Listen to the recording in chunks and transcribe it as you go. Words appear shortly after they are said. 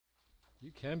You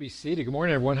can be seated. Good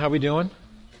morning, everyone. How are we doing?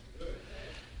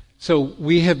 So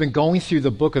we have been going through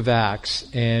the book of Acts,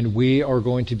 and we are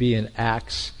going to be in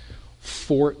Acts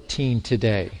 14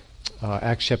 today,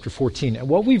 Acts chapter 14. And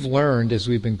what we've learned as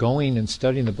we've been going and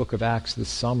studying the book of Acts this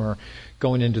summer,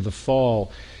 going into the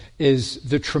fall, is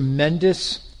the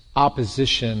tremendous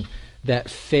opposition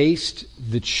that faced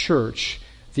the church,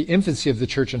 the infancy of the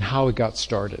church, and how it got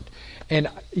started. And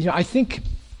I think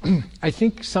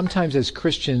sometimes as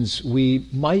Christians, we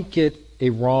might get a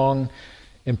wrong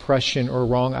impression or a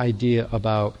wrong idea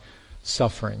about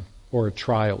suffering or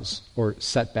trials or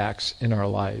setbacks in our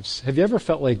lives. Have you ever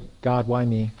felt like, God, why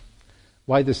me?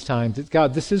 Why this time?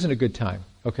 God, this isn't a good time.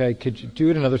 Okay, could you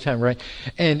do it another time, right?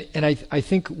 And I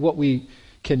think what we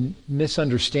can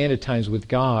misunderstand at times with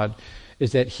God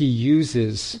is that He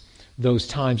uses those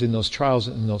times and those trials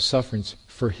and those sufferings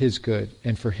for His good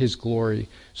and for His glory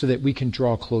so that we can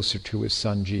draw closer to His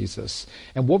Son, Jesus.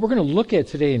 And what we're going to look at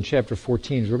today in chapter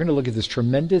 14 is we're going to look at this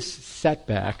tremendous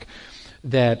setback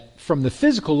that from the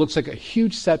physical looks like a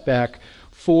huge setback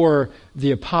for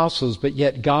the apostles, but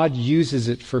yet God uses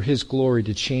it for His glory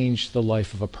to change the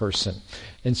life of a person.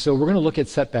 And so we're going to look at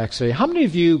setbacks today. How many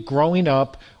of you growing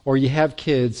up or you have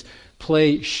kids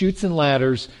play Chutes and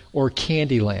Ladders or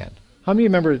Candyland? How many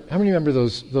remember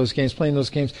those games, playing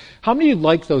those games? How many of you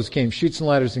like those games, Chutes and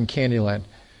Ladders and Candyland?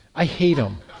 I hate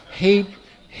them. Hate.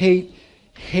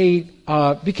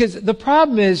 Because the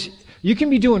problem is you can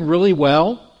be doing really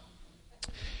well,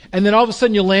 and then all of a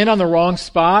sudden you land on the wrong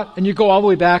spot, and you go all the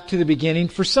way back to the beginning.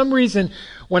 For some reason,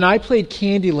 when I played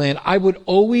Candyland, I would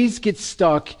always get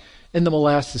stuck in the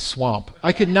molasses swamp.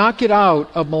 I could not get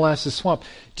out of molasses swamp.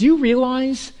 Do you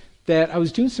realize that I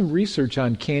was doing some research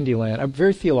on Candyland? I'm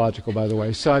very theological, by the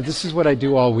way, so this is what I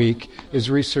do all week, is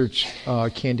research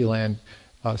Candyland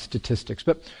statistics.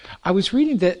 But I was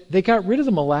reading that they got rid of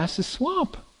the molasses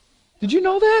swamp. Did you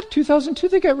know that? 2002,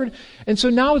 they got rid of it. And so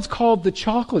now it's called the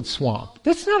chocolate swamp.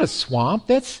 That's not a swamp.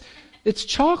 It's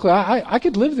chocolate. I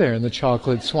could live there in the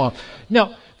chocolate swamp.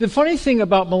 Now, the funny thing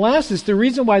about molasses, the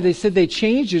reason why they said they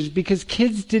changed it is because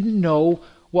kids didn't know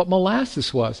what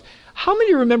molasses was. How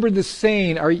many remember this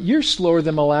saying, you're slower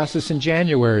than molasses in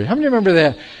January? How many remember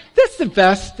that? That's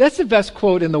the best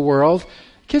quote in the world.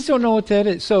 Kids don't know what that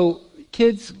is. So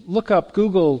kids, look up,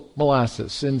 Google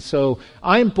molasses. And so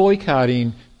I am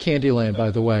boycotting Candyland,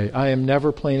 by the way. I am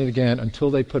never playing it again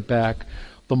until they put back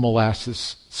the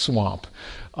molasses swamp.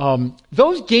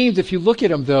 Those games, if you look at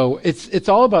them, though, it's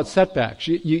all about setbacks.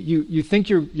 You think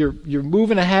you're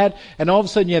moving ahead, and all of a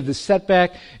sudden you have this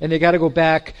setback, and they got to go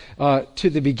back to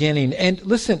the beginning. And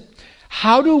listen,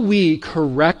 how do we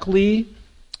correctly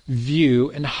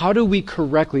view, and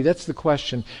that's the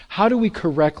question, how do we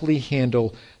correctly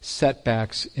handle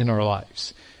setbacks in our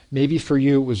lives? Maybe for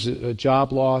you it was a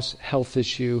job loss, health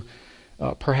issue,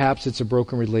 perhaps it's a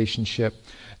broken relationship.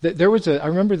 I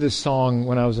remember this song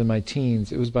when I was in my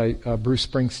teens. It was by Bruce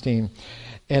Springsteen.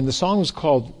 And the song was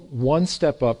called One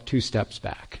Step Up, Two Steps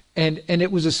Back. And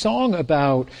it was a song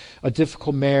about a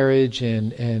difficult marriage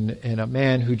and a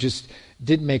man who just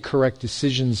didn't make correct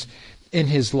decisions in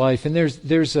his life. And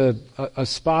there's a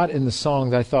spot in the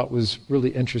song that I thought was really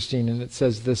interesting. And it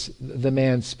says this, the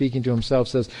man speaking to himself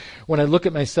says, when I look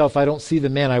at myself, I don't see the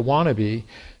man I want to be.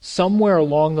 Somewhere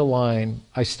along the line,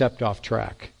 I stepped off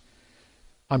track.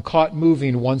 I'm caught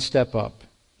moving one step up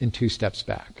and two steps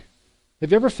back.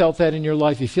 Have you ever felt that in your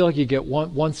life? You feel like you get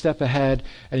one step ahead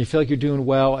and you feel like you're doing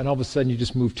well, and all of a sudden you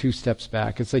just move two steps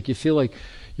back. It's like you feel like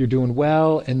you're doing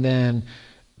well, and then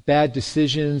bad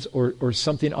decisions or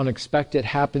something unexpected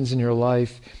happens in your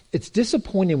life. It's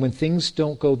disappointing when things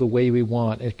don't go the way we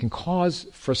want. It can cause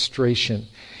frustration.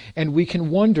 And we can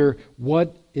wonder,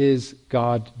 what is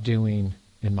God doing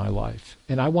in my life?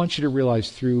 And I want you to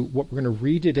realize through what we're going to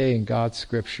read today in God's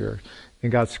scripture,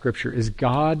 is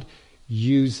God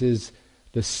uses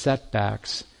the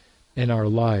setbacks in our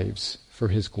lives for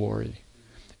His glory.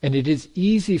 And it is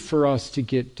easy for us to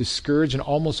get discouraged and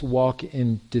almost walk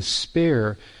in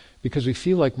despair because we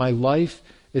feel like my life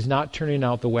is not turning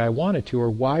out the way I want it to, or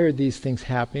why are these things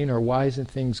happening, or why isn't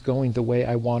things going the way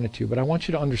I want it to? But I want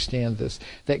you to understand this,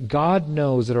 that God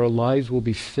knows that our lives will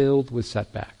be filled with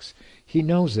setbacks. He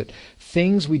knows it.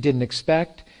 Things we didn't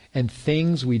expect and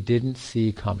things we didn't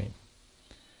see coming.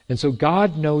 And so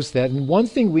God knows that. And one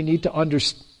thing we need to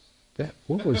understand...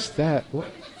 What was that?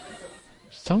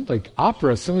 Sounds like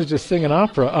opera. Someone's just singing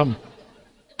opera.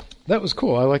 That was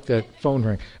cool. I like that phone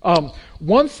ring.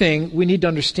 One thing we need to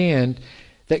understand,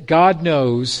 that God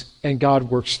knows and God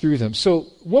works through them. So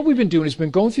what we've been doing is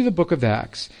been going through the book of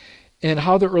Acts and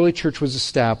how the early church was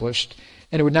established.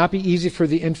 and it would not be easy for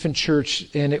the infant church,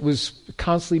 and it was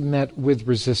constantly met with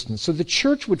resistance. So the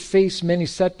church would face many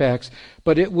setbacks,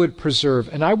 but it would preserve.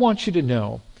 And I want you to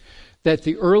know that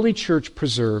the early church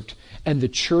preserved, and the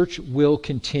church will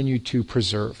continue to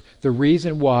preserve. The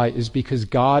reason why is because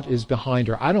God is behind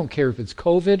her. I don't care if it's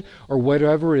COVID or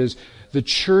whatever it is. The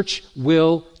church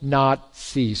will not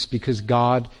cease because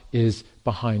God is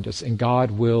behind us, and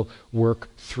God will work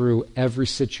through every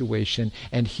situation,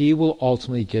 and he will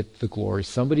ultimately get the glory.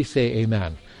 Somebody say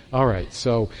amen. All right,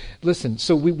 so listen,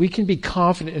 so we can be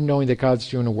confident in knowing that God's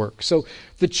doing a work. So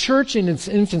the church in its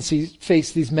infancy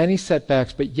faced these many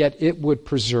setbacks, but yet it would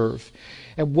preserve.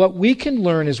 And what we can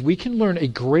learn is we can learn a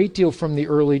great deal from the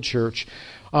early church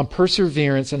on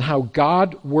perseverance and how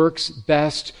God works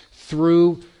best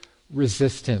through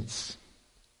resistance.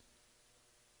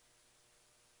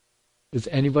 Is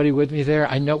anybody with me there?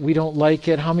 I know we don't like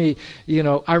it. How many,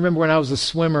 I remember when I was a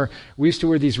swimmer, we used to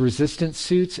wear these resistance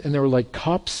suits, and there were like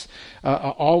cups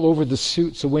all over the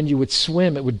suit. So when you would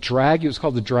swim, it would drag you. It was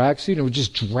called the drag suit, and it would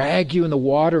just drag you in the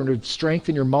water, and it would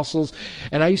strengthen your muscles.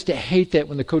 And I used to hate that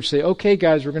when the coach would say, okay,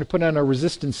 guys, we're going to put on our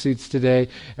resistance suits today,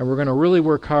 and we're going to really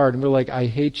work hard. And we're like, I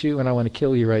hate you, and I want to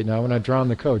kill you right now. And I drown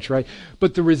the coach, right?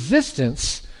 But the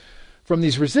resistance from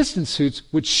these resistance suits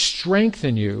would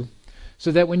strengthen you,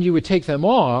 so that when you would take them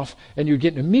off and you would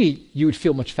get in a meet, you would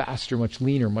feel much faster, much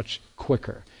leaner, much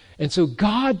quicker. And so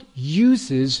God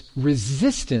uses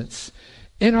resistance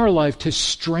in our life to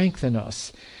strengthen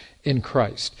us in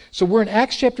Christ. So we're in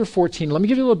Acts chapter 14. Let me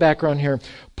give you a little background here.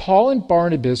 Paul and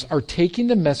Barnabas are taking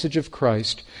the message of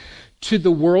Christ to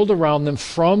the world around them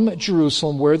from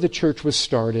Jerusalem, where the church was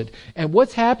started. And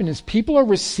what's happened is people are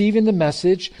receiving the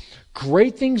message,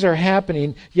 great things are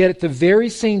happening, yet at the very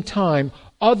same time,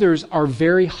 others are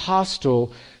very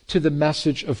hostile to the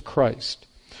message of Christ.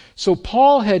 So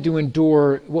Paul had to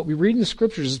endure, what we read in the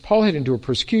scriptures is Paul had to endure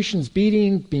persecutions,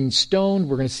 beating, being stoned.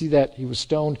 We're going to see that he was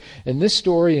stoned in this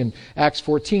story in Acts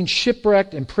 14,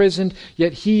 shipwrecked, imprisoned,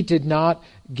 yet he did not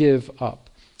give up.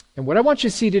 And what I want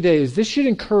you to see today is this should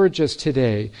encourage us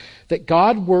today that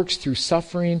God works through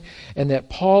suffering, and that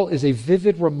Paul is a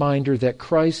vivid reminder that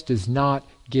Christ does not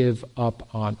give up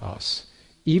on us.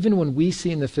 Even when we see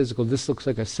in the physical, this looks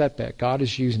like a setback, God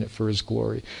is using it for his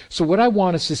glory. So what I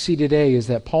want us to see today is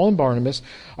that Paul and Barnabas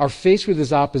are faced with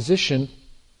this opposition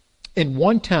in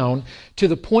one town to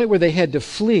the point where they had to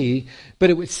flee, but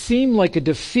it would seem like a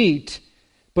defeat,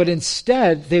 but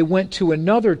instead they went to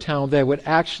another town that would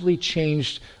actually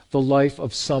change the life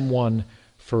of someone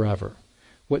forever.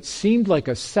 What seemed like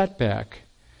a setback,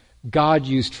 God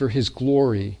used for his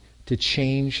glory to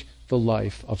change the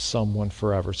life of someone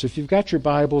forever. So if you've got your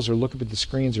Bibles, or look up at the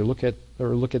screens, or look at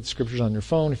the scriptures on your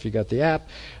phone, if you've got the app,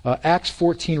 Acts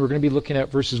 14, we're going to be looking at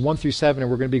verses 1 through 7, and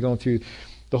we're going to be going through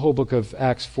the whole book of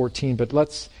Acts 14. But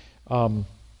let's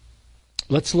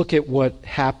look at what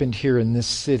happened here in this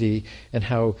city and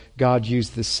how God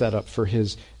used this setup for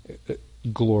his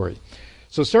glory.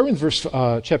 So starting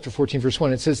with chapter 14, verse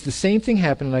 1, it says, the same thing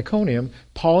happened in Iconium.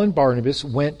 Paul and Barnabas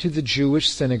went to the Jewish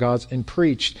synagogues and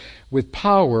preached with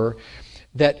power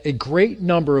that a great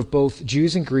number of both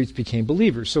Jews and Greeks became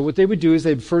believers. So what they would do is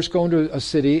they'd first go into a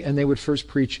city and they would first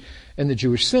preach in the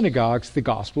Jewish synagogues the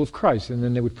gospel of Christ, and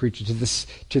then they would preach it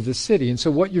to the city. And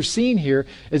so what you're seeing here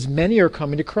is many are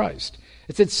coming to Christ.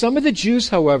 It said some of the Jews,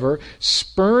 however,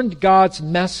 spurned God's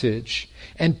message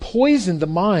and poisoned the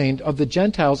mind of the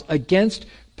Gentiles against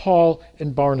Paul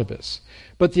and Barnabas.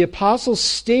 But the apostles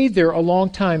stayed there a long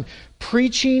time,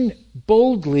 preaching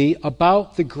boldly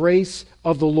about the grace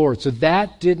of the Lord. So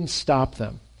that didn't stop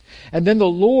them. And then the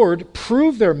Lord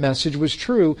proved their message was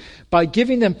true by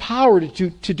giving them power to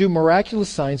do miraculous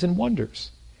signs and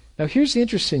wonders. Now here's the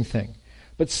interesting thing.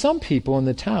 But some people in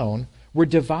the town were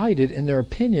divided in their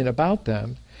opinion about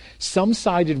them. Some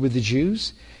sided with the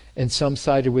Jews, and some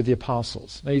sided with the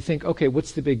apostles. Now you think, okay,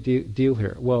 what's the big deal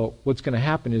here? Well, what's going to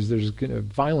happen is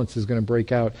violence is going to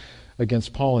break out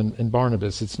against Paul and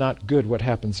Barnabas. It's not good what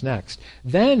happens next.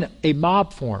 Then a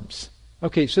mob forms.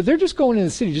 Okay, so they're just going in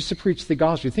the city just to preach the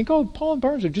gospel. You think, oh, Paul and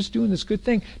Barnabas are just doing this good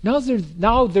thing. Now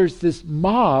there's this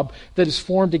mob that is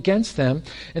formed against them.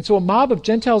 And so a mob of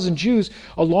Gentiles and Jews,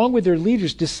 along with their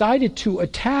leaders, decided to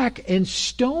attack and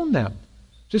stone them.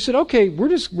 Just said, okay, we're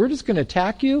just going to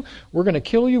attack you, we're going to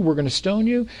kill you, we're going to stone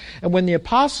you. And when the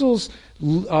apostles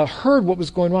heard what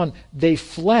was going on, they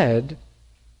fled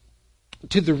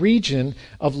to the region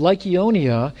of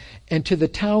Lycaonia and to the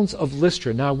towns of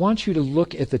Lystra. Now I want you to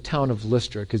look at the town of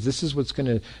Lystra, because this is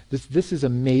this is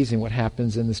amazing what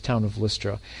happens in this town of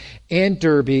Lystra, and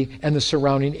Derbe and the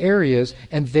surrounding areas,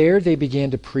 and there they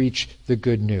began to preach the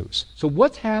good news. So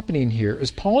what's happening here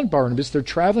is Paul and Barnabas, they're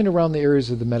traveling around the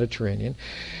areas of the Mediterranean,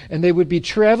 and they would be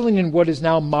traveling in what is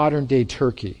now modern day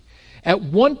Turkey. At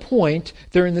one point,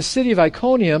 they're in the city of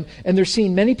Iconium, and they're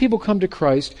seeing many people come to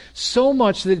Christ, so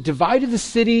much that it divided the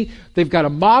city. They've got a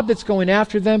mob that's going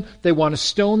after them. They want to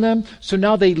stone them. So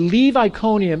now they leave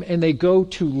Iconium, and they go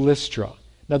to Lystra.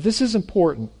 Now, this is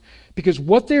important, because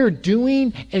what they're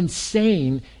doing and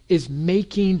saying is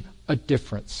making a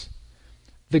difference.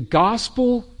 The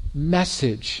gospel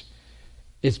message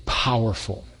is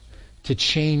powerful to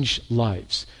change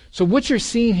lives. So what you're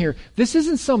seeing here, this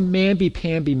isn't some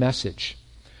mamby-pamby message.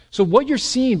 So what you're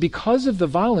seeing, because of the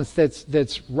violence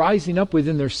that's rising up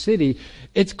within their city,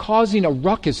 it's causing a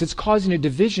ruckus, it's causing a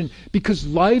division, because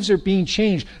lives are being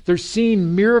changed. They're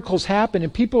seeing miracles happen,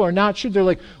 and people are not sure. They're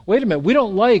like, wait a minute, we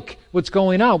don't like what's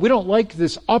going on. We don't like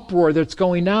this uproar that's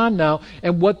going on now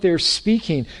and what they're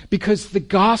speaking, because the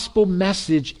gospel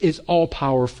message is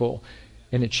all-powerful,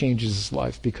 and it changes his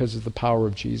life because of the power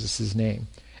of Jesus' name.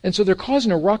 And so they're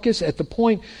causing a ruckus at the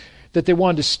point that they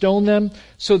wanted to stone them.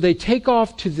 So they take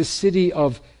off to the city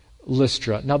of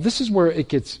Lystra. Now, this is where it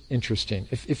gets interesting.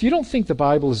 If you don't think the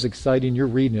Bible is exciting, you're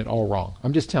reading it all wrong.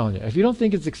 I'm just telling you. If you don't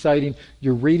think it's exciting,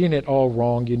 you're reading it all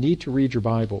wrong. You need to read your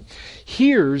Bible.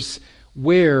 Here's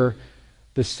where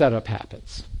the setup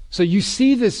happens. So you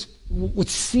see this, what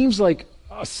seems like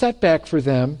a setback for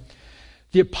them.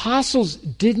 The apostles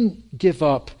didn't give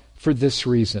up for this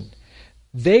reason.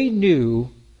 They knew,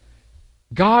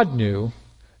 God knew,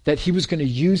 that he was going to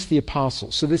use the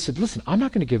apostles. So they said, listen, I'm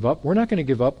not going to give up. We're not going to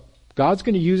give up. God's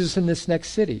going to use us in this next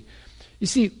city. You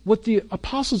see, what the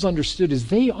apostles understood is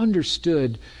they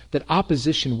understood that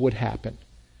opposition would happen.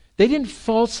 They didn't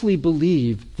falsely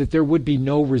believe that there would be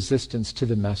no resistance to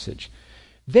the message.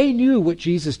 They knew what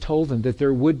Jesus told them, that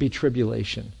there would be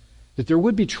tribulation, that there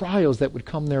would be trials that would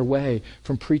come their way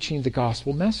from preaching the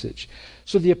gospel message.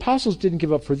 So the apostles didn't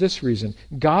give up for this reason.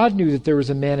 God knew that there was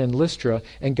a man in Lystra,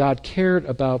 and God cared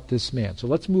about this man. So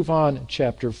let's move on to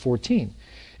chapter 14.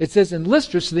 It says in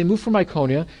Lystra, so they moved from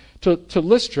Iconium to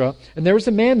Lystra, and there was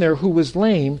a man there who was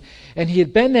lame, and he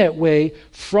had been that way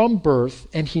from birth,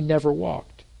 and he never walked.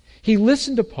 He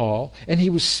listened to Paul, and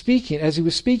he was speaking. As he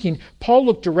was speaking, Paul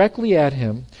looked directly at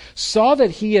him, saw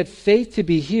that he had faith to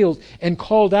be healed, and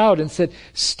called out and said,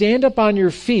 "Stand up on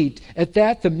your feet." At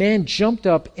that, the man jumped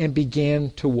up and began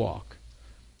to walk.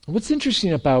 What's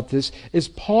interesting about this is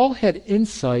Paul had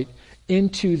insight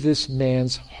into this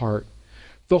man's heart.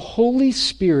 The Holy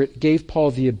Spirit gave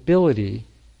Paul the ability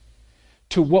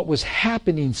to what was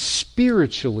happening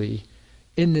spiritually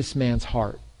in this man's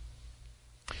heart.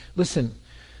 Listen,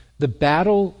 the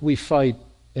battle we fight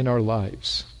in our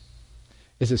lives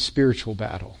is a spiritual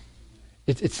battle.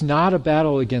 It's not a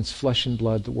battle against flesh and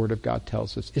blood, the Word of God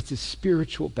tells us. It's a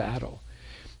spiritual battle.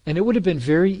 And it would have been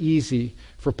very easy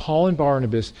for Paul and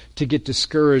Barnabas to get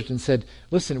discouraged and said,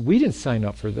 listen, we didn't sign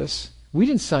up for this. We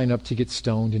didn't sign up to get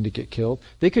stoned and to get killed.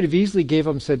 They could have easily gave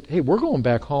up and said, hey, we're going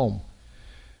back home.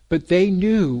 But they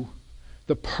knew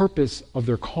the purpose of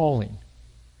their calling.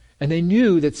 And they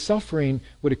knew that suffering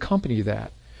would accompany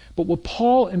that. But what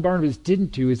Paul and Barnabas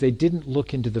didn't do is they didn't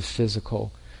look into the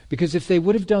physical. Because if they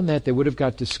would have done that, they would have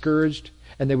got discouraged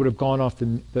and they would have gone off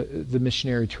the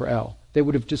missionary trail. They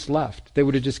would have just left. They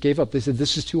would have just gave up. They said,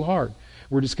 this is too hard.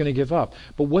 We're just going to give up.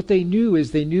 But what they knew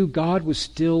is they knew God was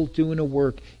still doing a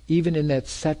work even in that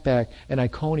setback in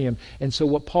Iconium. And so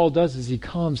what Paul does is he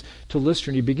comes to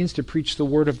Lystra and he begins to preach the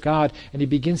Word of God, and he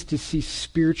begins to see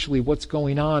spiritually what's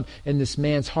going on in this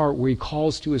man's heart, where he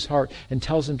calls to his heart and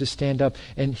tells him to stand up,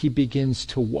 and he begins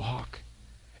to walk.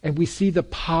 And we see the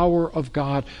power of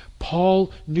God.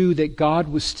 Paul knew that God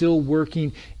was still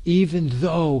working even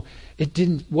though it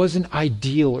wasn't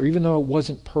ideal, or even though it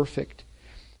wasn't perfect.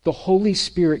 The Holy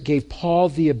Spirit gave Paul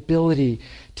the ability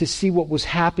to see what was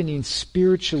happening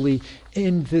spiritually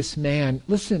in this man.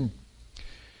 Listen,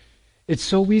 it's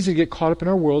so easy to get caught up in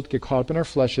our world, get caught up in our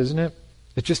flesh, isn't it?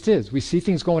 It just is. We see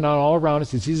things going on all around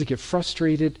us. It's easy to get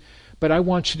frustrated. But I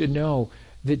want you to know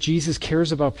that Jesus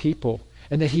cares about people,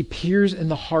 and that he peers in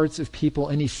the hearts of people,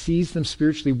 and he sees them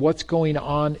spiritually, what's going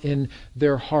on in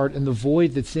their heart and the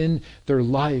void that's in their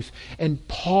life. And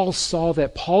Paul saw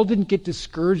that. Paul didn't get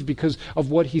discouraged because of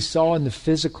what he saw in the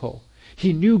physical.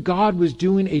 He knew God was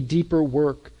doing a deeper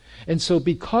work. And so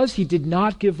because he did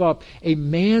not give up, a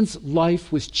man's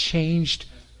life was changed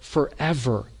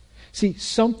forever. See,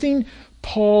 something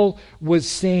Paul was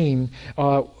saying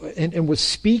and was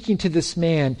speaking to this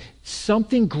man,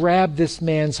 something grabbed this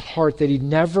man's heart that he'd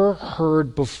never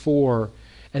heard before.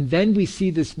 And then we see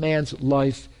this man's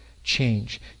life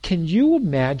change. Can you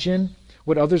imagine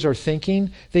what others are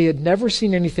thinking? They had never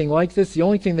seen anything like this. The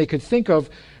only thing they could think of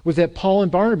was that Paul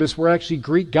and Barnabas were actually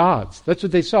Greek gods. That's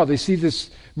what they saw. They see this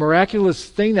miraculous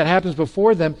thing that happens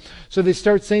before them, so they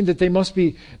start saying that they must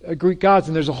be Greek gods,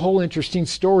 and there's a whole interesting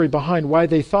story behind why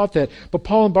they thought that. But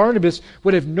Paul and Barnabas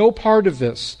would have no part of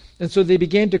this, and so they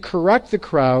began to correct the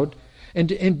crowd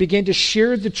and began to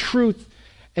share the truth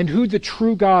and who the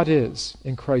true God is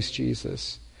in Christ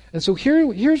Jesus. And so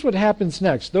here's what happens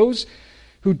next. Those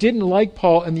who didn't like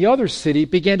Paul in the other city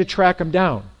began to track him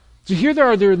down. So here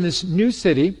they're in this new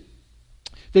city.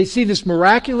 They see this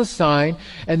miraculous sign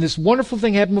and this wonderful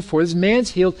thing happened before. This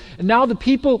man's healed. And now the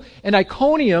people in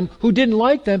Iconium who didn't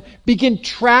like them begin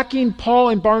tracking Paul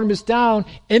and Barnabas down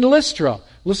in Lystra.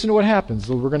 Listen to what happens.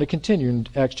 We're going to continue in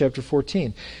Acts chapter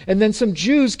 14. And then some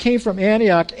Jews came from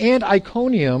Antioch and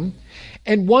Iconium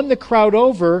and won the crowd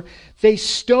over. They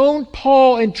stoned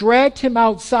Paul and dragged him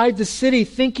outside the city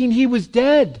thinking he was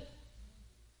dead.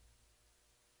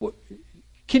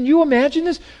 Can you imagine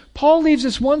this? Paul leaves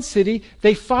this one city.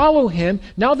 They follow him.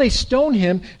 Now they stone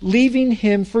him, leaving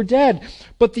him for dead.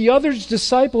 But the other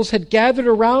disciples had gathered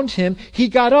around him. He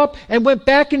got up and went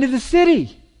back into the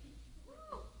city.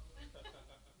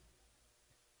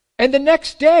 And the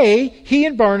next day, he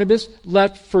and Barnabas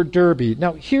left for Derbe.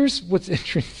 Now, here's what's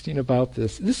interesting about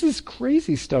this. This is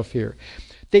crazy stuff here.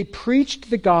 They preached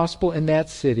the gospel in that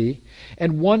city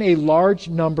and won a large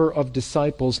number of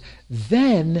disciples.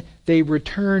 Then they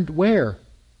returned where?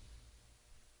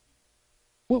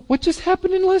 What just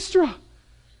happened in Lystra?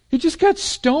 He just got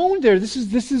stoned there. This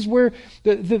is where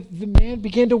the man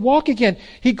began to walk again.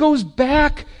 He goes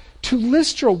back to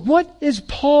Lystra. What is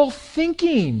Paul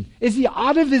thinking? Is he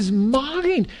out of his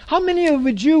mind? How many of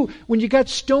you, when you got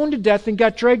stoned to death and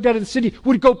got dragged out of the city,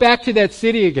 would go back to that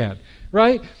city again?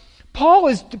 Right?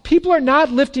 People are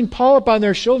not lifting Paul up on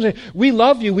their shoulders saying, we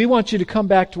love you, we want you to come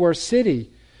back to our city.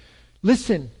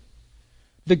 Listen,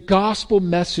 the gospel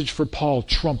message for Paul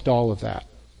trumped all of that.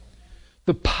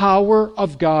 The power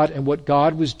of God and what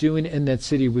God was doing in that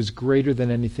city was greater than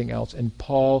anything else. And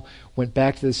Paul went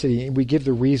back to the city, and we give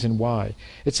the reason why.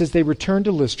 It says they returned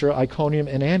to Lystra, Iconium,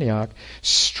 and Antioch,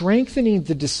 strengthening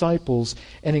the disciples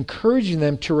and encouraging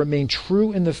them to remain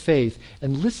true in the faith.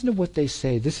 And listen to what they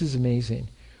say. This is amazing.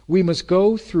 We must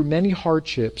go through many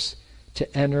hardships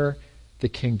to enter the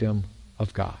kingdom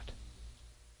of God.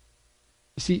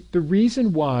 You see, the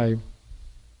reason why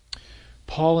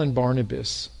Paul and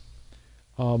Barnabas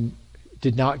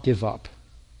did not give up,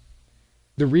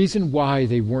 the reason why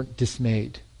they weren't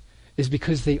dismayed, is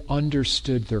because they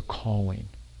understood their calling.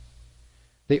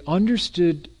 They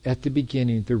understood at the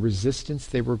beginning the resistance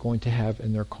they were going to have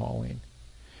in their calling.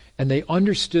 And they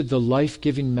understood the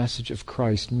life-giving message of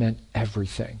Christ meant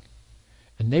everything.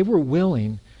 And they were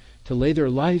willing to lay their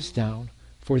lives down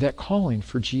for that calling,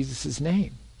 for Jesus'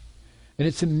 name. And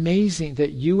it's amazing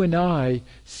that you and I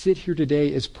sit here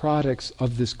today as products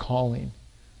of this calling,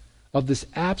 of this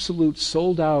absolute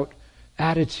sold-out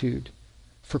attitude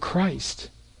for Christ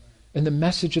and the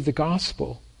message of the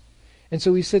gospel. And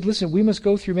so he said, listen, we must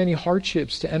go through many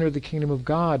hardships to enter the kingdom of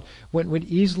God, when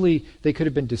easily they could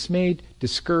have been dismayed,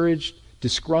 discouraged,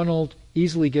 disgruntled,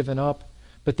 easily given up.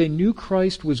 But they knew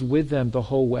Christ was with them the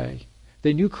whole way.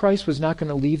 They knew Christ was not going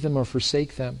to leave them or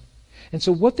forsake them. And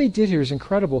so what they did here is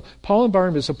incredible. Paul and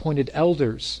Barnabas appointed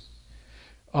elders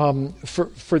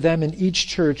for them in each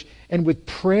church, and with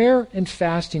prayer and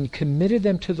fasting committed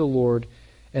them to the Lord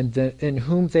and in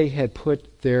whom they had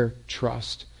put their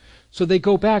trust. So they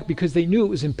go back because they knew it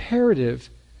was imperative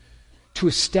to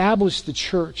establish the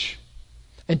church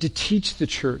and to teach the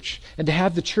church and to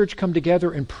have the church come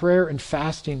together in prayer and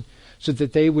fasting so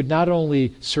that they would not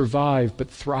only survive but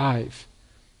thrive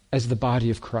as the body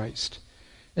of Christ.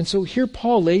 And so here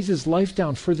Paul lays his life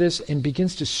down for this and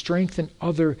begins to strengthen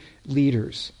other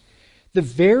leaders. The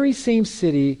very same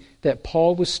city that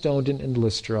Paul was stoned in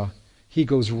Lystra, he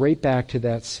goes right back to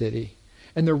that city.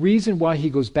 And the reason why he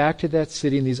goes back to that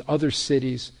city and these other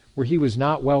cities where he was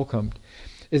not welcomed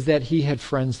is that he had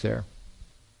friends there.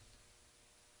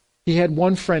 He had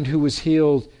one friend who was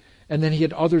healed, and then he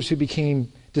had others who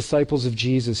became disciples of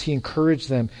Jesus. He encouraged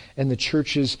them, and the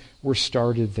churches were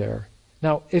started there.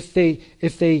 Now, if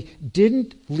they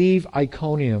didn't leave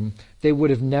Iconium, they would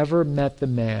have never met the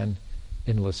man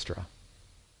in Lystra.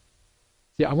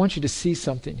 See, I want you to see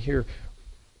something here.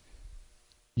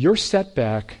 Your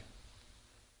setback,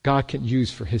 God can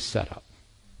use for his setup.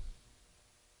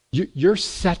 Your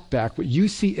setback, what you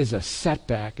see as a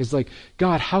setback, is like,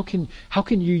 God, how can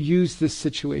you use this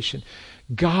situation?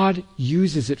 God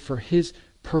uses it for his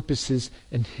purposes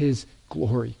and his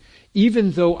glory.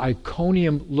 Even though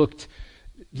Iconium looked,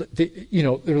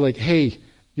 they're like, hey,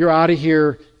 you're out of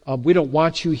here. We don't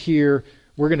want you here.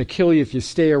 We're going to kill you if you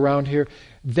stay around here.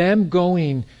 Them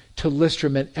going to Lystra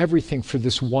meant everything for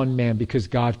this one man because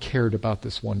God cared about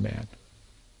this one man.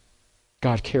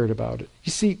 God cared about it.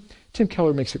 You see, Tim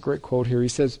Keller makes a great quote here. He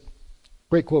says,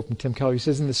 great quote from Tim Keller. He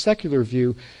says, in the secular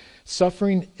view,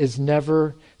 suffering is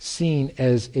never seen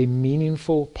as a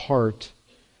meaningful part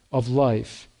of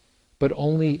life, but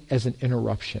only as an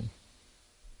interruption.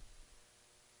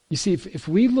 You see, if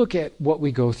we look at what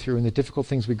we go through and the difficult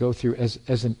things we go through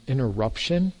as an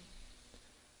interruption,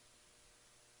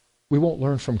 we won't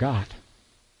learn from God.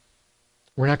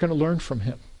 We're not going to learn from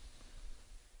him.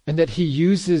 And that he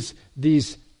uses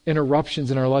these interruptions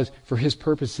in our lives for his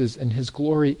purposes and his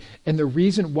glory. And the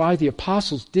reason why the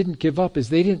apostles didn't give up is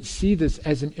they didn't see this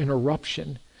as an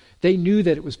interruption. They knew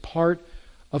that it was part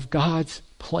of God's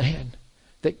plan,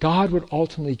 that God would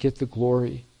ultimately get the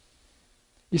glory.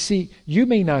 You see, you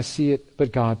may not see it,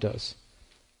 but God does.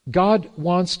 God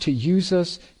wants to use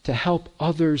us to help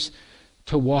others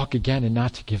to walk again and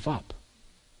not to give up.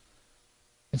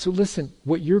 And so listen,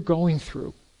 what you're going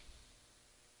through,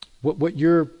 what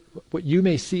you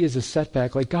may see as a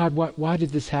setback, like, God, why did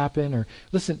this happen? Or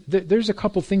listen, there's a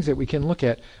couple things that we can look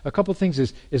at. A couple things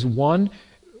is one,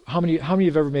 how many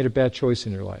have ever made a bad choice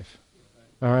in your life?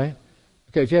 All right?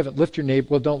 Okay, if you haven't,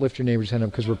 don't lift your neighbor's hand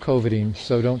up because we're COVIDing,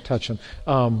 so don't touch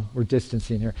them. We're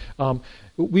distancing here.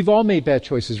 We've all made bad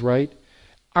choices, right?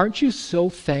 Aren't you so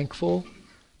thankful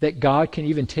that God can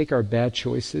even take our bad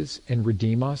choices and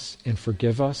redeem us and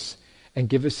forgive us and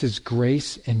give us his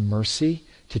grace and mercy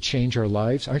to change our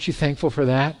lives? Aren't you thankful for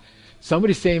that?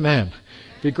 Somebody say amen.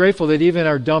 Be grateful that even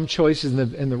our dumb choices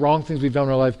and the wrong things we've done in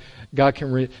our life, God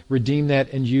can redeem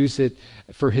that and use it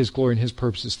for his glory and his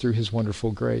purposes through his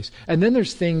wonderful grace. And then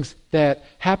there's things that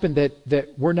happen that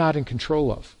we're not in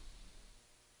control of.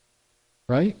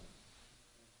 Right?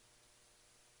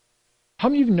 How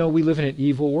many of you know we live in an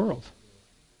evil world?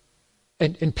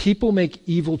 And people make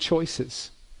evil choices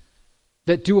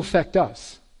that do affect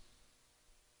us.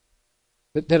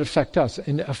 That affect us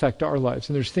and affect our lives.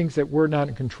 And there's things that we're not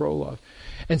in control of.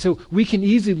 And so we can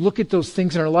easily look at those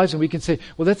things in our lives and we can say,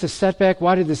 well, that's a setback.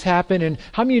 Why did this happen? And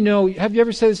how many of you know, have you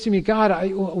ever said this to me?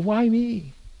 God, why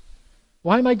me?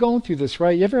 Why am I going through this,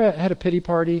 right? You ever had a pity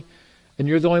party and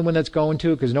you're the only one that's going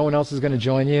to it because no one else is going to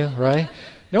join you, right?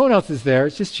 No one else is there.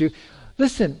 It's just you.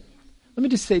 Listen, let me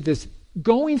just say this.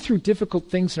 Going through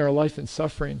difficult things in our life and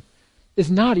suffering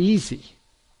is not easy.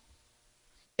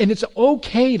 And it's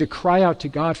okay to cry out to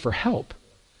God for help.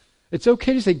 It's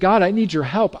okay to say, God, I need your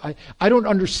help. I don't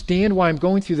understand why I'm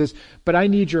going through this, but I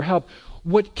need your help.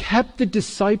 What kept the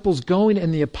disciples going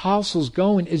and the apostles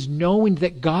going is knowing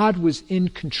that God was in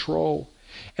control.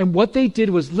 And what they did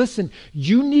was, listen,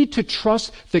 you need to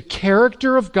trust the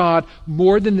character of God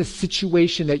more than the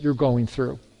situation that you're going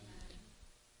through.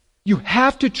 You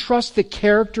have to trust the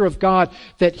character of God,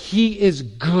 that he is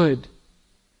good,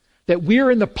 that we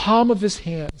are in the palm of his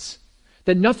hands,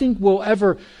 that nothing will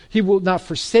ever, he will not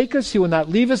forsake us, he will not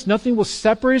leave us, nothing will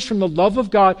separate us from the love of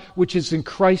God, which is in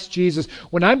Christ Jesus.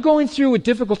 When I'm going through a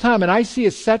difficult time and I see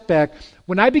a setback,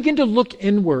 when I begin to look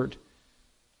inward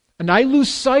and I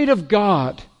lose sight of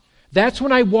God, that's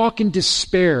when I walk in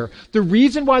despair. The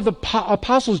reason why the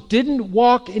apostles didn't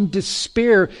walk in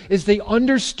despair is they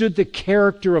understood the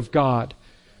character of God,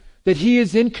 that he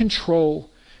is in control,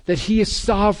 that he is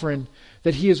sovereign,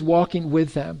 that he is walking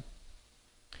with them.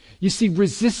 You see,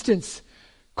 resistance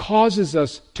causes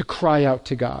us to cry out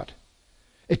to God.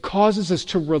 It causes us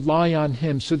to rely on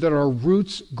him so that our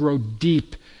roots grow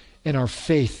deep in our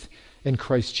faith in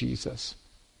Christ Jesus.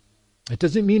 It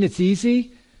doesn't mean it's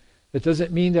easy. It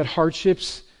doesn't mean that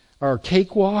hardships are a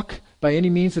cakewalk by any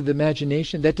means of the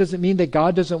imagination. That doesn't mean that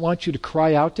God doesn't want you to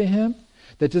cry out to him.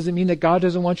 That doesn't mean that God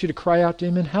doesn't want you to cry out to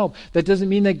him and help. That doesn't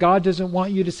mean that God doesn't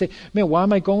want you to say, man, why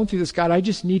am I going through this, God? I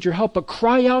just need your help. But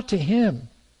cry out to him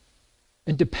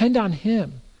and depend on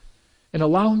him and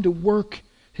allow him to work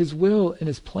his will and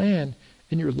his plan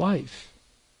in your life.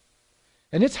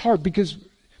 And it's hard because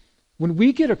when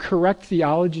we get a correct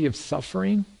theology of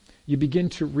suffering, you begin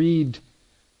to read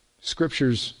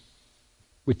scriptures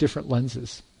with different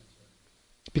lenses.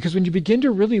 Because when you begin to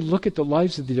really look at the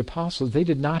lives of the apostles, they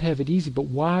did not have it easy. But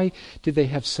why did they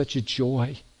have such a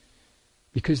joy?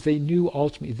 Because they knew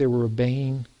ultimately they were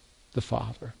obeying the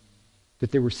Father,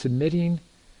 that they were submitting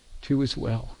to his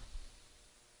will.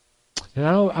 And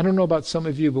I don't know about some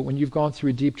of you, but when you've gone through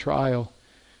a deep trial,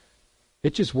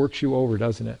 it just works you over,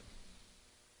 doesn't it?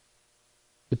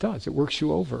 It does. It works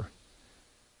you over.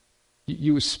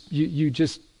 You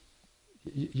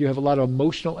have a lot of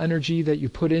emotional energy that you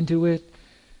put into it.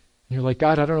 And you're like,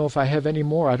 God, I don't know if I have any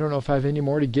more. I don't know if I have any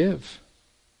more to give.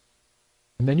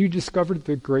 And then you discover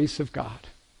the grace of God.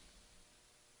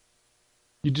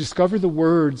 You discover the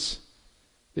words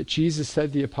that Jesus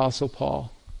said to the Apostle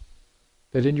Paul,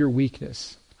 that in your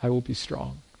weakness I will be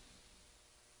strong.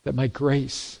 That my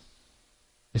grace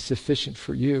is sufficient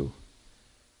for you.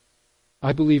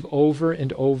 I believe over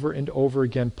and over and over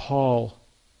again, Paul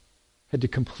had to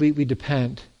completely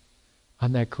depend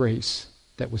on that grace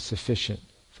that was sufficient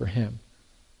for him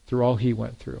through all he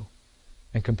went through.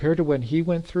 And compared to what he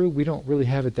went through, we don't really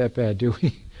have it that bad, do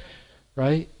we?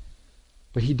 Right?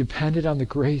 But he depended on the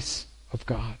grace of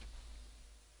God.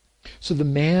 So the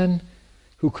man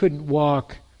who couldn't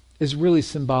walk is really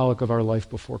symbolic of our life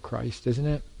before Christ, isn't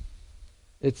it?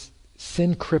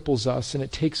 Sin cripples us and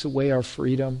it takes away our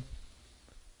freedom.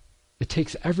 It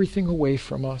takes everything away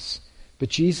from us. But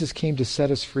Jesus came to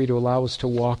set us free, to allow us to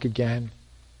walk again.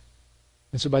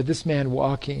 And so by this man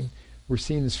walking, we're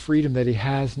seeing this freedom that he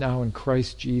has now in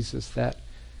Christ Jesus, that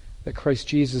Christ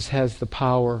Jesus has the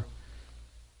power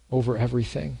over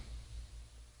everything.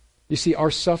 You see,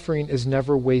 our suffering is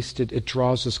never wasted. It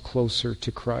draws us closer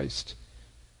to Christ.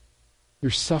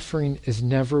 Your suffering is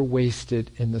never wasted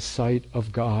in the sight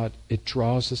of God. It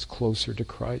draws us closer to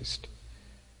Christ.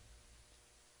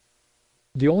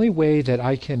 The only way that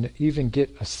I can even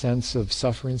get a sense of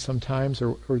suffering sometimes,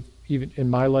 or even in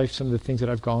my life, some of the things that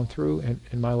I've gone through, and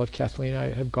in my life, Kathleen and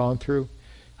I have gone through,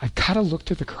 I've got to look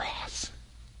to the cross.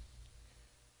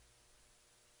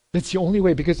 That's the only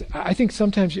way, because I think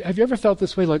sometimes, have you ever felt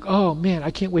this way, like, oh man,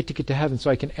 I can't wait to get to heaven so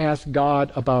I can ask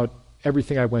God about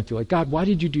everything I went through. Like, God, why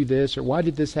did you do this? Or why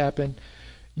did this happen?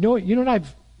 You know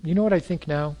what I think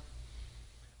now?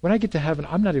 When I get to heaven,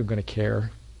 I'm not even going to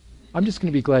care. I'm just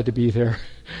going to be glad to be there.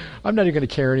 I'm not even going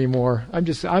to care anymore.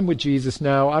 I'm with Jesus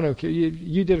now. I don't care.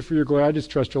 You did it for your glory. I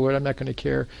just trust your Lord. I'm not going to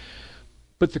care.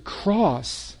 But the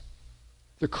cross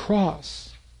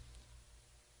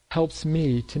helps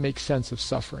me to make sense of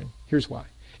suffering. Here's why.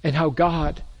 And how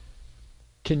God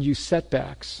can use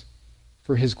setbacks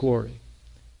for his glory.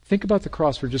 Think about the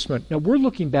cross for just a minute. Now, we're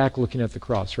looking at the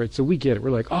cross, right? So we get it.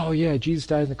 We're like, oh yeah, Jesus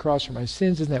died on the cross for my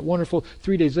sins. Isn't that wonderful?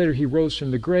 3 days later, he rose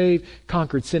from the grave,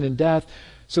 conquered sin and death.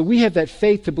 So we have that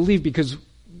faith to believe because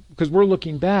we're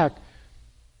looking back.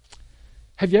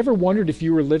 Have you ever wondered if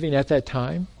you were living at that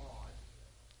time?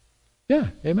 Yeah,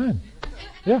 amen.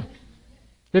 Yeah.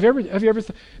 Have you ever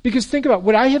because think about,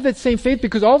 would I have that same faith?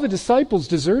 Because all the disciples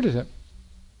deserted him.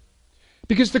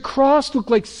 Because the cross looked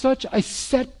like such a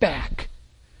setback.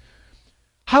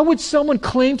 How would someone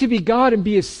claim to be God and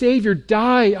be a Savior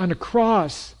die on a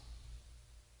cross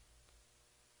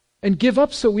and give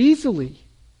up so easily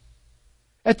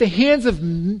at the hands of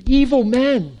evil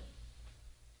men?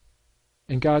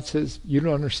 And God says, you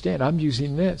don't understand. I'm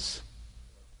using this.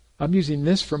 I'm using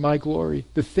this for my glory.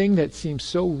 The thing that seems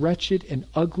so wretched and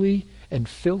ugly and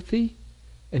filthy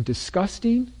and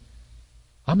disgusting,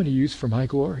 I'm going to use for my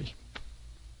glory.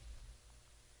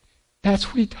 That's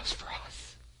what he does for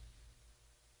us.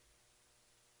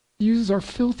 He uses our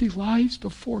filthy lives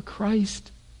before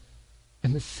Christ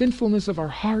and the sinfulness of our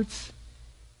hearts,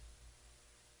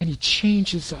 and he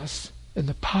changes us in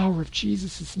the power of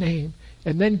Jesus' name,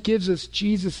 and then gives us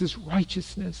Jesus'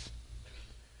 righteousness.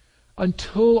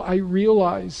 Until I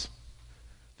realize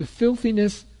the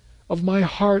filthiness of my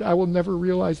heart, I will never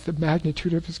realize the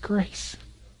magnitude of his grace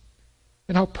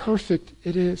and how perfect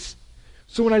it is.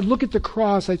 So when I look at the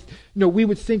cross, we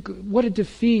would think, what a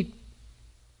defeat.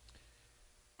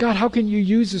 God, how can you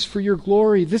use this for your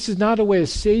glory? This is not a way a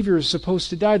Savior is supposed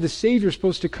to die. The Savior is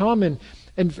supposed to come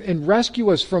and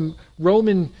rescue us from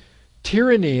Roman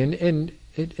tyranny and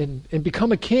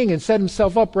become a king and set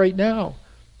himself up right now.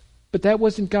 But that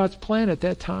wasn't God's plan at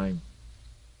that time.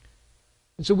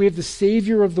 And so we have the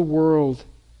Savior of the world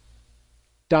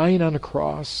dying on a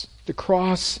cross. The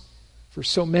cross, for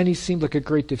so many, seemed like a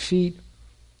great defeat.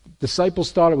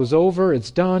 Disciples thought it was over,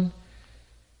 it's done.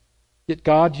 Yet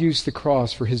God used the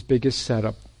cross for his biggest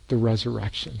setup, the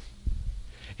resurrection.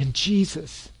 And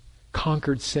Jesus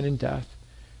conquered sin and death.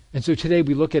 And so today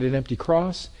we look at an empty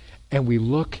cross and we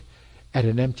look at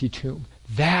an empty tomb.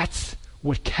 That's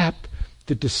what kept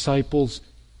the disciples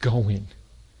going,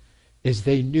 is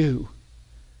they knew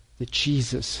that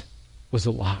Jesus was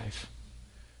alive.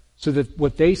 So that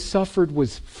what they suffered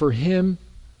was for him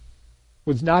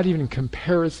was not even in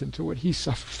comparison to what he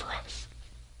suffered for us.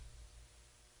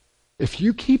 If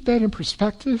you keep that in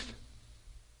perspective,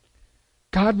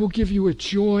 God will give you a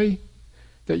joy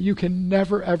that you can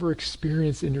never, ever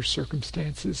experience in your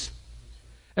circumstances.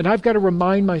 And I've got to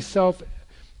remind myself,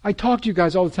 I talk to you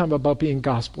guys all the time about being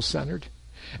gospel-centered.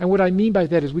 And what I mean by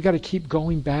that is we got to keep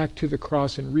going back to the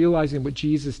cross and realizing what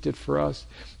Jesus did for us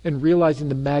and realizing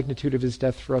the magnitude of his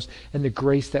death for us and the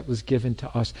grace that was given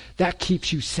to us. That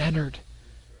keeps you centered.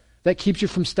 That keeps you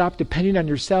from stop depending on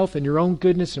yourself and your own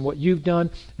goodness and what you've done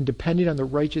and depending on the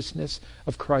righteousness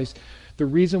of Christ. The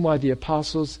reason why the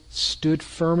apostles stood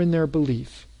firm in their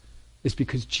belief is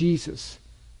because Jesus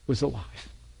was alive.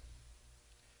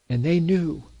 And they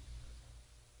knew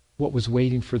what was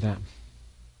waiting for them.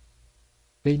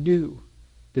 They knew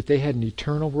that they had an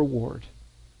eternal reward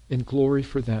in glory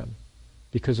for them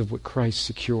because of what Christ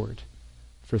secured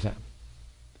for them.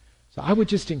 So I would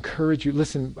just encourage you.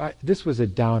 Listen, this was a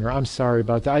downer. I'm sorry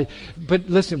about that. But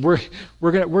listen,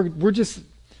 we're just.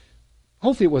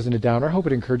 Hopefully, it wasn't a downer. I hope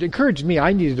it encouraged me.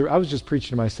 I was just preaching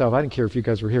to myself. I didn't care if you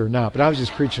guys were here or not, but I was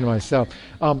just preaching to myself.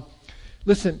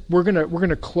 Listen, we're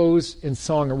gonna close in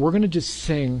song, and we're gonna just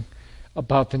sing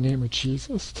about the name of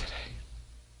Jesus today.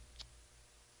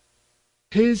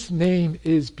 His name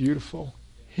is beautiful.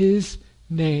 His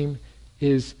name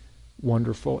is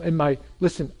wonderful. And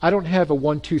listen, I don't have a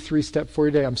 1, 2, 3 step for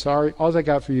you today. I'm sorry. All I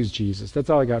got for you is Jesus. That's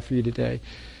all I got for you today.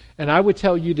 And I would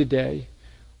tell you today,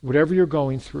 whatever you're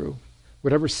going through,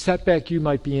 whatever setback you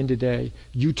might be in today,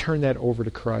 you turn that over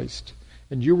to Christ.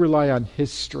 And you rely on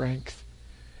his strength.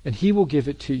 And he will give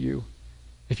it to you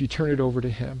if you turn it over to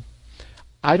him.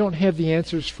 I don't have the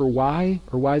answers for why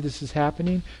this is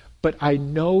happening, but I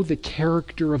know the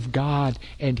character of God,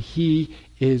 and he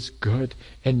is good.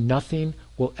 And nothing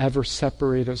will ever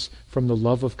separate us from the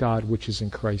love of God, which is in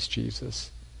Christ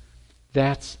Jesus.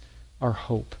 That's our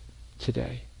hope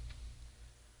today.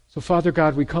 So, Father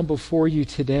God, we come before you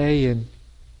today, and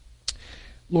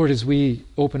Lord, as we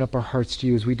open up our hearts to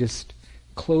you, as we just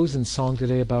close in song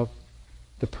today about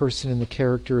the person and the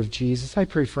character of Jesus, I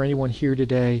pray for anyone here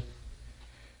today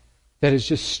that is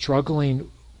just struggling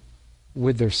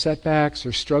with their setbacks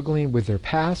or struggling with their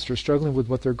past or struggling with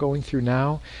what they're going through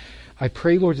now. I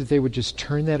pray, Lord, that they would just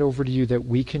turn that over to you, that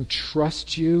we can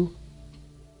trust you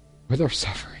with our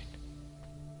suffering.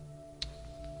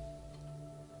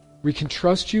 We can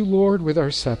trust you, Lord, with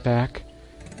our setback,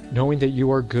 knowing that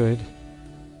you are good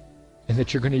and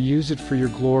that you're going to use it for your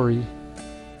glory.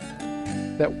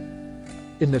 That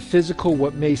in the physical,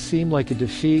 what may seem like a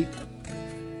defeat,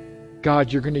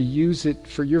 God, you're going to use it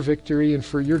for your victory and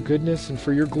for your goodness and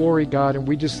for your glory, God. And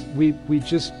we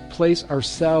just place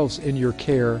ourselves in your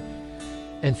care.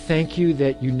 And thank you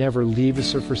that you never leave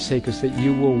us or forsake us, that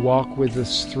you will walk with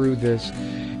us through this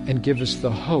and give us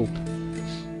the hope.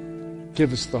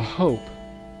 Give us the hope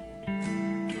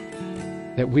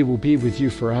that we will be with you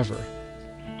forever,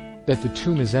 that the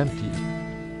tomb is empty,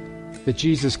 that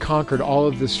Jesus conquered all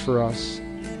of this for us,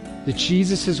 that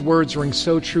Jesus' words ring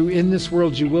so true. In this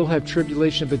world you will have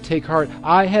tribulation, but take heart.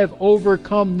 I have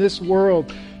overcome this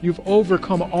world. You've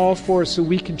overcome all for us, so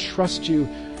we can trust you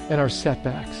in our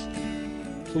setbacks.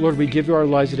 So Lord, we give you our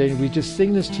lives today, and we just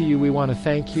sing this to you. We want to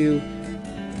thank you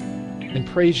and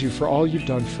praise you for all you've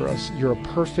done for us. You're a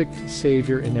perfect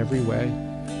Savior in every way.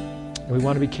 And we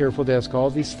want to be careful to ask all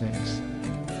these things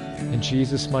in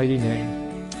Jesus' mighty name.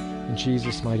 In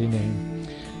Jesus' mighty name.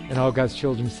 And all God's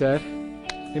children said,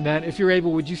 amen. If you're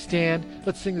able, would you stand?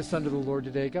 Let's sing this unto the Lord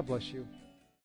today. God bless you.